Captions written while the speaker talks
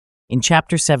In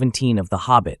Chapter 17 of The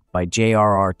Hobbit by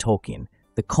J.R.R. Tolkien,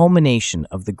 the culmination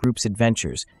of the group's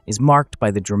adventures is marked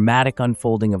by the dramatic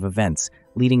unfolding of events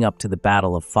leading up to the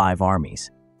Battle of Five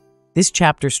Armies. This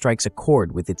chapter strikes a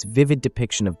chord with its vivid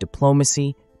depiction of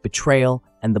diplomacy, betrayal,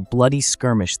 and the bloody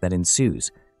skirmish that ensues,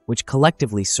 which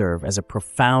collectively serve as a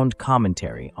profound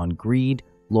commentary on greed,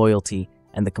 loyalty,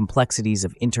 and the complexities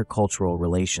of intercultural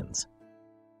relations.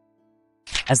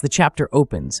 As the chapter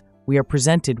opens, we are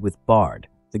presented with Bard,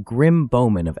 the grim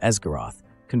bowman of Esgaroth,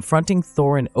 confronting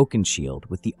Thorin Oakenshield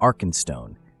with the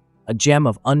Arkenstone, a gem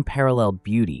of unparalleled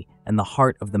beauty and the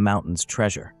heart of the mountain's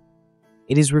treasure.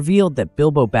 It is revealed that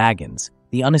Bilbo Baggins,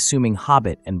 the unassuming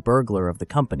hobbit and burglar of the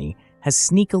company, has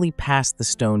sneakily passed the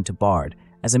stone to Bard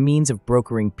as a means of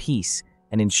brokering peace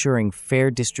and ensuring fair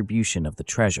distribution of the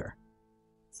treasure.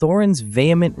 Thorin's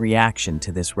vehement reaction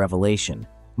to this revelation,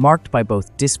 marked by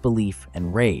both disbelief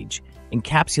and rage,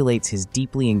 encapsulates his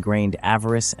deeply ingrained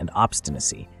avarice and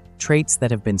obstinacy, traits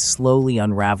that have been slowly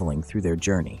unraveling through their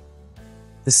journey.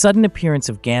 The sudden appearance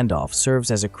of Gandalf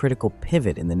serves as a critical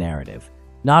pivot in the narrative,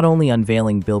 not only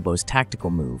unveiling Bilbo's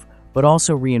tactical move, but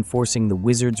also reinforcing the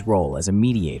wizard's role as a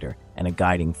mediator and a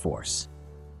guiding force.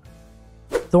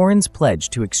 Thorin's pledge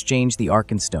to exchange the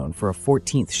Arkenstone for a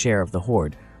 14th share of the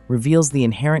Hoard reveals the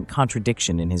inherent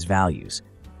contradiction in his values.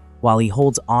 While he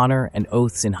holds honor and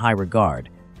oaths in high regard,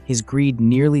 his greed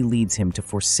nearly leads him to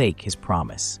forsake his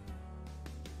promise.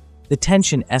 The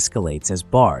tension escalates as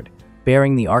Bard,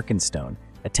 bearing the Arkenstone,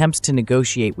 attempts to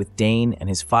negotiate with Dain and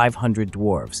his 500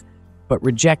 dwarves, but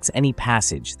rejects any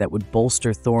passage that would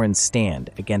bolster Thorin's stand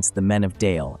against the men of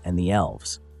Dale and the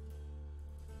elves.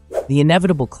 The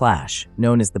inevitable clash,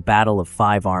 known as the Battle of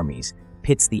Five Armies,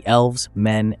 pits the elves,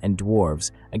 men, and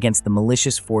dwarves against the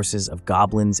malicious forces of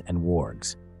goblins and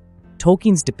wargs.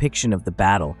 Tolkien's depiction of the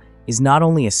battle is not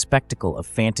only a spectacle of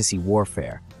fantasy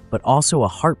warfare, but also a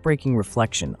heartbreaking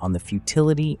reflection on the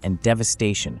futility and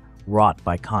devastation wrought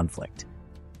by conflict.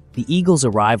 The eagle's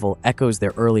arrival echoes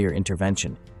their earlier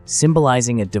intervention,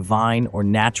 symbolizing a divine or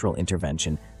natural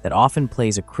intervention that often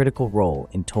plays a critical role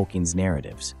in Tolkien's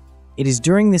narratives. It is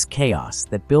during this chaos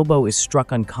that Bilbo is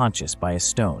struck unconscious by a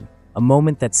stone, a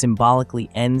moment that symbolically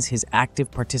ends his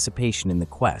active participation in the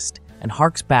quest and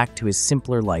harks back to his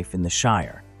simpler life in the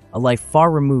Shire, a life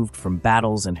far removed from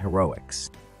battles and heroics.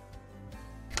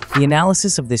 The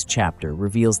analysis of this chapter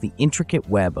reveals the intricate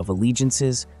web of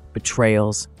allegiances,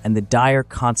 betrayals, and the dire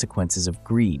consequences of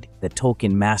greed that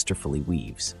Tolkien masterfully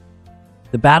weaves.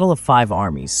 The Battle of Five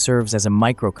Armies serves as a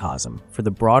microcosm for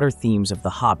the broader themes of The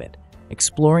Hobbit,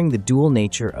 exploring the dual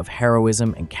nature of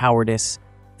heroism and cowardice,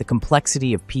 the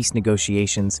complexity of peace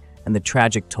negotiations, and the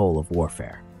tragic toll of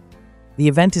warfare. The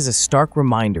event is a stark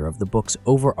reminder of the book's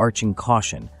overarching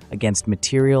caution against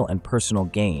material and personal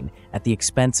gain at the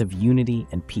expense of unity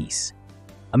and peace,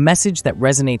 a message that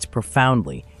resonates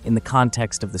profoundly in the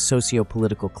context of the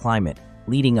socio-political climate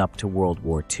leading up to World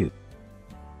War II.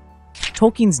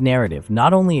 Tolkien's narrative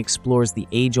not only explores the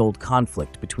age-old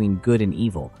conflict between good and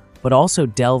evil, but also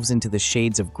delves into the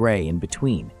shades of gray in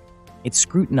between. It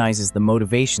scrutinizes the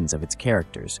motivations of its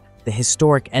characters, the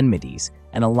historic enmities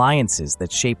and alliances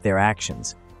that shape their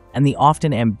actions, and the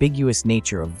often ambiguous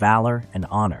nature of valor and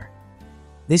honor.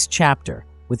 This chapter,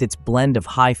 with its blend of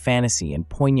high fantasy and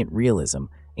poignant realism,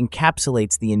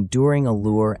 encapsulates the enduring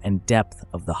allure and depth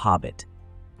of The Hobbit,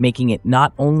 making it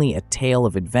not only a tale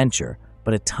of adventure,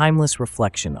 but a timeless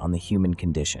reflection on the human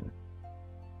condition.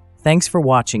 Thanks for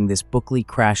watching this Bookly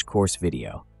Crash Course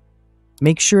video.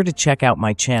 Make sure to check out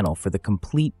my channel for the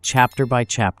complete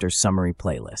chapter-by-chapter summary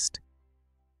playlist.